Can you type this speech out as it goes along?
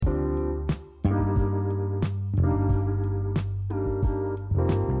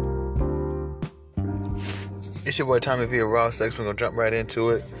It's your boy Tommy via Raw Sex. We're gonna jump right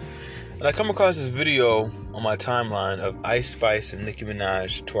into it. And I come across this video on my timeline of Ice Spice and Nicki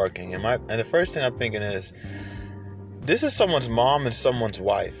Minaj twerking. And the first thing I'm thinking is, this is someone's mom and someone's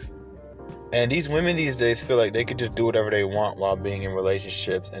wife. And these women these days feel like they could just do whatever they want while being in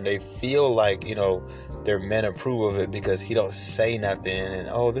relationships. And they feel like, their men approve of it because he don't say nothing. And,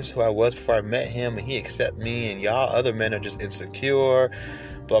 oh, this is who I was before I met him. And he accept me. And y'all other men are just insecure.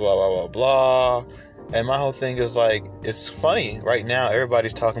 Blah, blah, blah, blah, blah. And my whole thing is like, it's funny. Right now,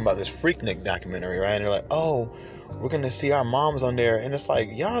 everybody's talking about this Freaknik documentary, right? And they're like, oh, we're going to see our moms on there. And it's like,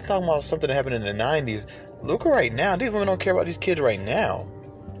 y'all talking about something that happened in the 90s. Look right now. These women don't care about these kids right now.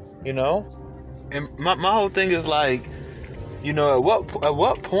 And my whole thing is like, at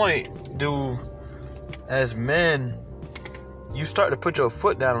what point do, as men, you start to put your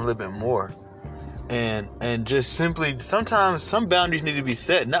foot down a little bit more? And just simply, sometimes some boundaries need to be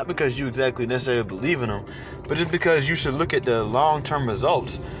set, not because you exactly necessarily believe in them, but just because you should look at the long-term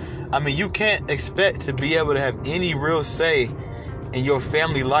results. I mean, you can't expect to be able to have any real say in your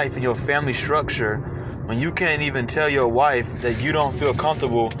family life and your family structure when you can't even tell your wife that you don't feel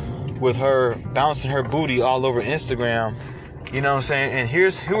comfortable with her bouncing her booty all over Instagram. You know what I'm saying? And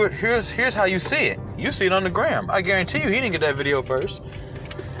here's how you see it. You see it on the gram. I guarantee you he didn't get that video first.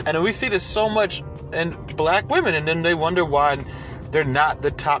 And we see this so much in black women, and then they wonder why they're not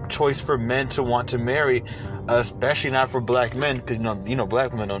the top choice for men to want to marry, especially not for black men, because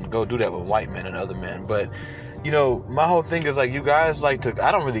black men don't go do that with white men and other men. But my whole thing is like, you guys like to,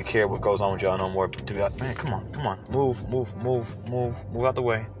 I don't really care what goes on with y'all no more, to be like, man, come on, move out the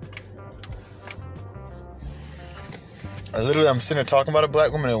way. I'm sitting there talking about a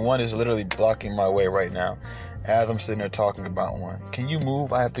black woman, and one is literally blocking my way right now as I'm sitting there talking about one. Can you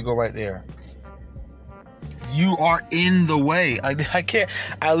move? I have to go right there. You are in the way.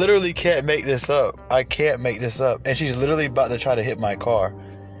 I literally can't make this up. And she's literally about to try to hit my car.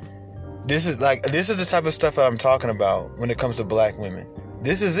 This is the type of stuff that I'm talking about when it comes to black women.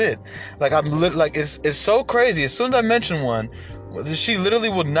 This is it. It's so crazy. As soon as I mention one, she literally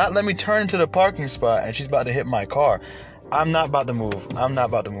will not let me turn into the parking spot, and she's about to hit my car. I'm not about to move.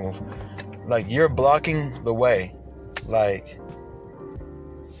 Like, you're blocking the way. Like,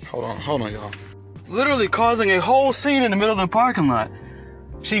 hold on, y'all. Literally causing a whole scene in the middle of the parking lot.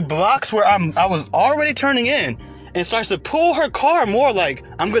 She blocks where I was already turning in and starts to pull her car more like,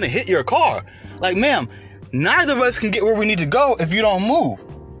 I'm gonna hit your car. Like, ma'am, neither of us can get where we need to go if you don't move.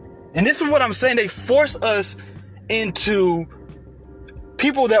 And this is what I'm saying. They force us into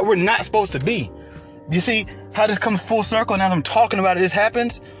people that we're not supposed to be. You see how this comes full circle? Now that I'm talking about it, this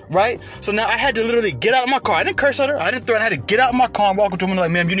happens, right? So now I had to literally get out of my car. I didn't curse at her. I didn't threaten. I had to get out of my car and walk up to her and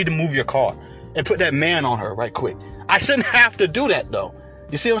like, ma'am, you need to move your car. And put that man on her right quick. I shouldn't have to do that, though.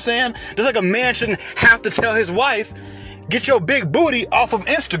 You see what I'm saying? Just like a man shouldn't have to tell his wife, get your big booty off of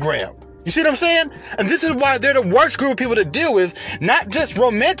Instagram. You see what I'm saying? And this is why they're the worst group of people to deal with, not just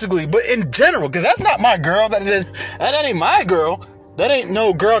romantically, but in general. Because that's not my girl. That ain't my girl. That ain't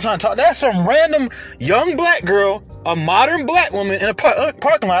no girl trying to talk. That's some random young black girl, a modern black woman in a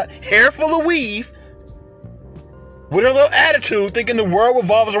parking lot, hair full of weave, with her little attitude, thinking the world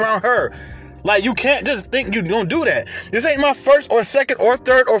revolves around her. Like, you can't just think you're gonna do that. This ain't my first or second or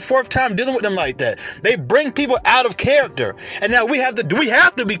third or fourth time dealing with them like that. They bring people out of character. And now we have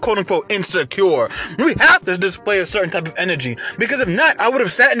to be quote unquote insecure. We have to display a certain type of energy. Because if not, I would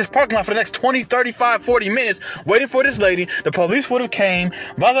have sat in this parking lot for the next 20, 35, 40 minutes waiting for this lady. The police would have came,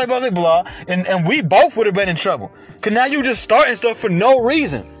 blah, blah, blah, blah, blah. And we both would have been in trouble. Cause now you just starting stuff for no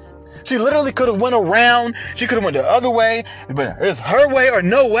reason. She literally could have went around. She could have went the other way. But it's her way or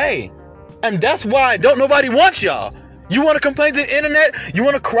no way. And that's why don't nobody want y'all. You want to complain to the internet? You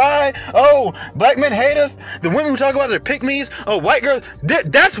want to cry? Oh, black men hate us. The women who talk about their pick-me's. Oh, white girls.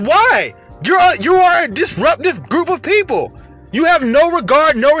 That's why. You are a disruptive group of people. You have no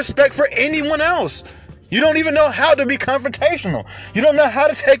regard, no respect for anyone else. You don't even know how to be confrontational. You don't know how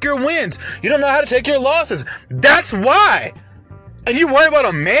to take your wins. You don't know how to take your losses. That's why. And you worry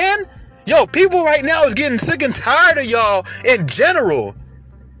about a man? Yo, people right now is getting sick and tired of y'all in general.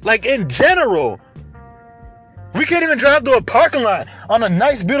 Like, in general. We can't even drive through a parking lot on a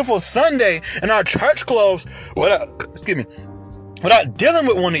nice, beautiful Sunday in our church clothes without dealing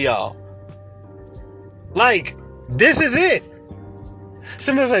with one of y'all. Like, this is it.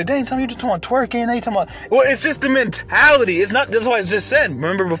 Somebody's like, dang, Tom, you just talking about twerking. They talking about... Well, it's just the mentality. It's not... That's what I just said.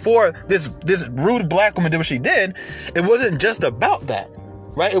 Remember before this rude black woman did what she did, it wasn't just about that.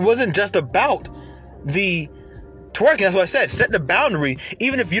 Right? It wasn't just about the twerking, that's what I said. Set the boundary,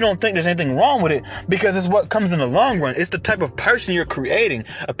 even if you don't think there's anything wrong with it, because it's what comes in the long run. It's the type of person you're creating.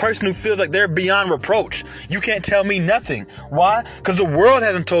 A person who feels like they're beyond reproach. You can't tell me nothing. Why? Because the world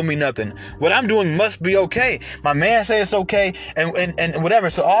hasn't told me nothing. What I'm doing must be okay. My man say it's okay, and whatever.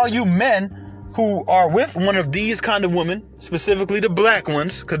 So all you men who are with one of these kind of women, specifically the black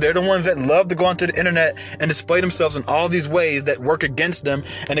ones, because they're the ones that love to go onto the internet and display themselves in all these ways that work against them,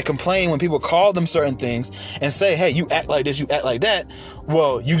 and they complain when people call them certain things and say, hey, you act like this, you act like that.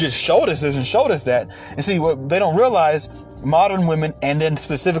 Well, you just showed us this and showed us that. And see, what they don't realize, modern women, and then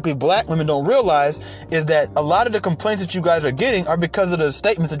specifically black women don't realize, is that a lot of the complaints that you guys are getting are because of the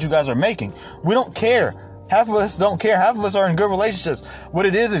statements that you guys are making. We don't care. Half of us don't care. Half of us are in good relationships. What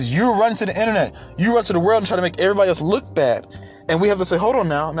it is you run to the internet. You run to the world and try to make everybody else look bad. And we have to say, hold on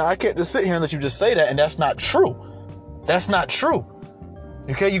now. Now, I can't just sit here and let you just say that. And that's not true. That's not true.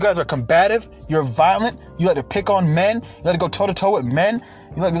 Okay? You guys are combative. You're violent. You like to pick on men. You like to go toe-to-toe with men.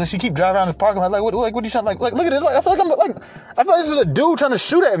 You like, she keep driving around the parking lot. What are you trying to, like, look at this. Like, I feel like this is a dude trying to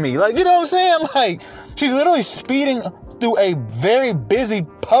shoot at me. Like, you know what I'm saying? Like, she's literally speeding through a very busy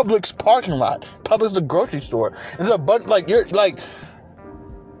Publix parking lot. Publix, the grocery store. And there's a bunch, like, you're like,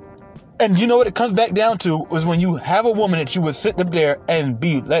 and you know what it comes back down to is when you have a woman that you would sit up there and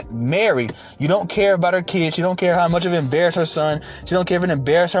marry. You don't care about her kids. You don't care how much of it embarrassed her son. She don't care if it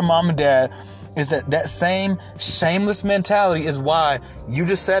embarrassed her mom and dad. Is that same shameless mentality is why you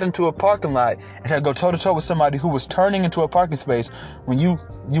just sat into a parking lot and tried to go toe to toe with somebody who was turning into a parking space when you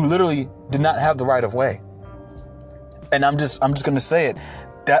literally did not have the right of way. And I'm just going to say it.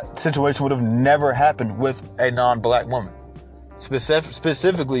 That situation would have never happened with a non-black woman.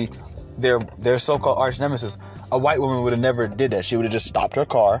 Specifically, their so-called arch nemesis. A white woman would have never did that. She would have just stopped her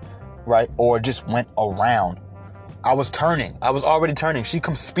car, right? Or just went around. I was already turning. She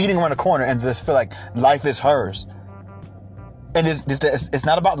comes speeding around the corner and just feel like life is hers. And it's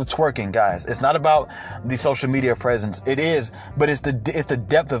not about the twerking, guys. It's not about the social media presence. It is, but it's the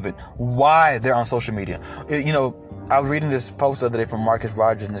depth of it. Why they're on social media. I was reading this post the other day from Marcus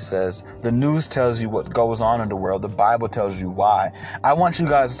Rogers, and it says, the news tells you what goes on in the world. The Bible tells you why. I want you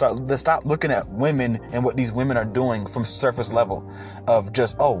guys to stop looking at women and what these women are doing from surface level of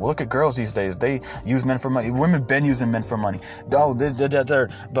just, oh, look at girls these days. They use men for money. Women been using men for money. Oh,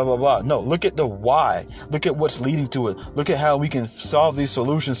 blah, blah, blah. No, look at the why. Look at what's leading to it. Look at how we can solve these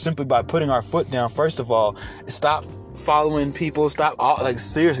solutions simply by putting our foot down. First of all, stop following people.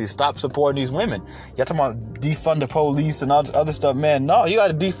 Seriously, stop supporting these women. Y'all talking about defund the police and all this other stuff, man. No, you got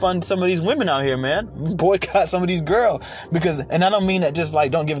to defund some of these women out here, man. Boycott some of these girls. And I don't mean that just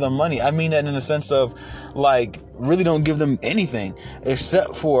like don't give them money. I mean that in the sense of like really don't give them anything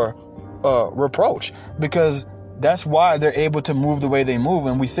except for reproach, because that's why they're able to move the way they move.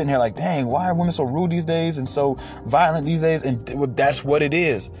 And we sitting here like, dang, why are women so rude these days and so violent these days? And that's what it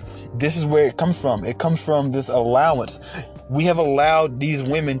is. This is where it comes from. It comes from this allowance. We have allowed these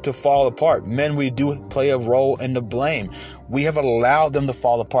women to fall apart. Men, we do play a role in the blame. We have allowed them to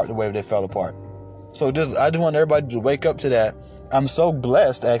fall apart the way they fell apart. So I just want everybody to wake up to that. I'm so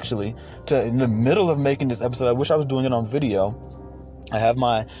blessed, actually, in the middle of making this episode. I wish I was doing it on video. I have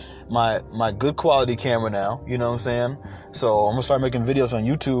my good quality camera now, you know what I'm saying? So I'm gonna start making videos on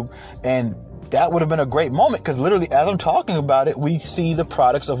YouTube, and that would have been a great moment, because literally as I'm talking about it, we see the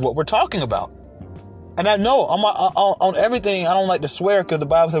products of what we're talking about. And I know on everything, I don't like to swear because the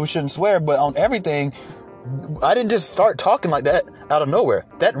Bible says we shouldn't swear, but on everything, I didn't just start talking like that out of nowhere.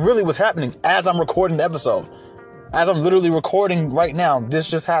 That really was happening as I'm recording the episode. As I'm literally recording right now, this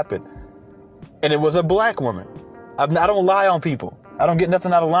just happened. And it was a black woman. I don't lie on people. I don't get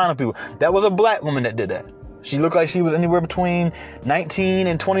nothing out of line on people. That was a black woman that did that. She looked like she was anywhere between 19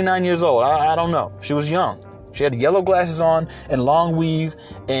 and 29 years old. I don't know. She was young. She had yellow glasses on and long weave,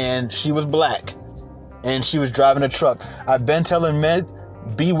 and she was black. And she was driving a truck. I've been telling men,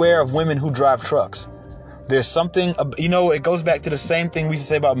 beware of women who drive trucks. There's something, it goes back to the same thing we used to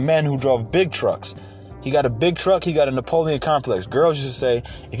say about men who drove big trucks. He got a big truck, he got a Napoleon complex. Girls used to say,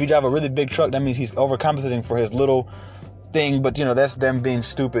 if you drive a really big truck, that means he's overcompensating for his little thing, but that's them being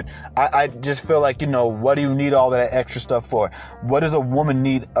stupid. I just feel like, what do you need all that extra stuff for? What does a woman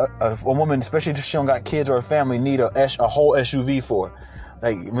need, a woman, especially if she don't got kids or a family, need a whole SUV for?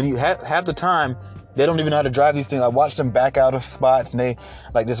 Like, when you have the time, they don't even know how to drive these things. I watched them back out of spots, and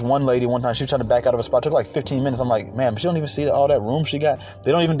this one lady one time, she was trying to back out of a spot. It took like 15 minutes. I'm like, man, but she don't even see all that room she got.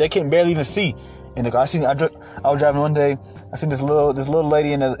 They can't barely even see. And I was driving one day. I seen this little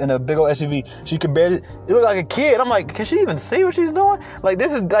lady in a big old SUV. She could barely. It looked like a kid. I'm like, can she even see what she's doing? Like,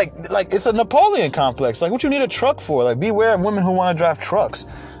 this is like it's a Napoleon complex. Like, what you need a truck for? Like, beware of women who want to drive trucks.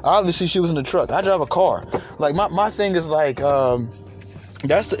 Obviously, she was in the truck. I drive a car. Like, my thing is like,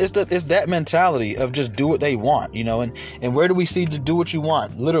 it's that mentality of just do what they want, you know. And where do we see to do what you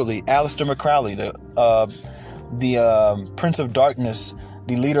want? Literally, Aleister McCrowley, the Prince of Darkness,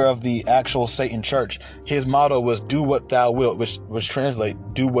 the leader of the actual Satan church, his motto was "Do what thou wilt," which translate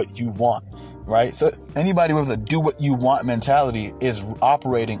 "Do what you want." Right? So anybody with a "do what you want" mentality is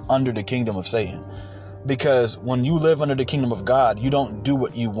operating under the kingdom of Satan, because when you live under the kingdom of God, you don't do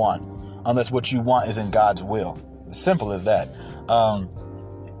what you want unless what you want is in God's will. Simple as that.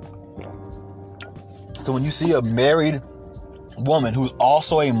 So when you see a married woman who's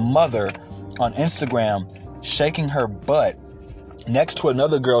also a mother on Instagram shaking her butt next to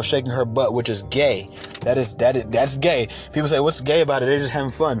another girl shaking her butt, which is gay, that's gay. People say, what's gay about it? They're just having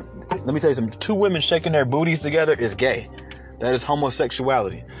fun. Let me tell you something. 2 women shaking their booties together is gay. That is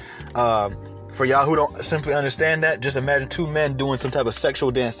homosexuality. For y'all who don't simply understand that, just imagine 2 men doing some type of sexual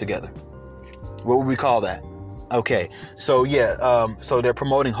dance together. What would we call that? Okay, so yeah, so they're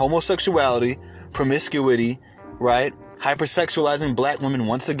promoting homosexuality, promiscuity, right? Hypersexualizing black women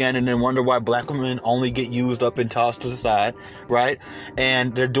once again, and then wonder why black women only get used up and tossed to the side, right?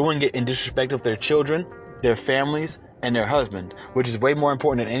 And they're doing it in disrespect of their children, their families, and their husband, which is way more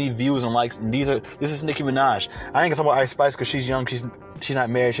important than any views and likes. And this is Nicki Minaj. I ain't gonna talk about Ice Spice because she's young, she's not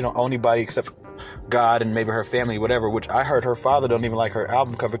married, she don't own anybody except God and maybe her family, whatever, which I heard her father don't even like her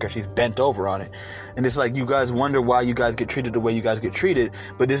album cover because she's bent over on it. And it's like, you guys wonder why you guys get treated the way you guys get treated,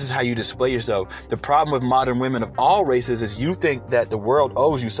 but this is how you display yourself. The problem with modern women of all races is you think that the world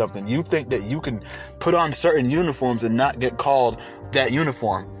owes you something. You think that you can put on certain uniforms and not get called that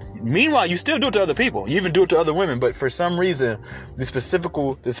uniform. Meanwhile, you still do it to other people. You even do it to other women, but for some reason, the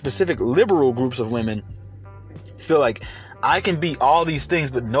specific liberal groups of women feel like I can be all these things,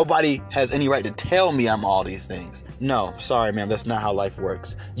 but nobody has any right to tell me I'm all these things. No, sorry, ma'am. That's not how life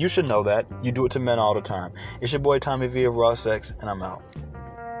works. You should know that. You do it to men all the time. It's your boy Tommy V of Raw Sex, and I'm out.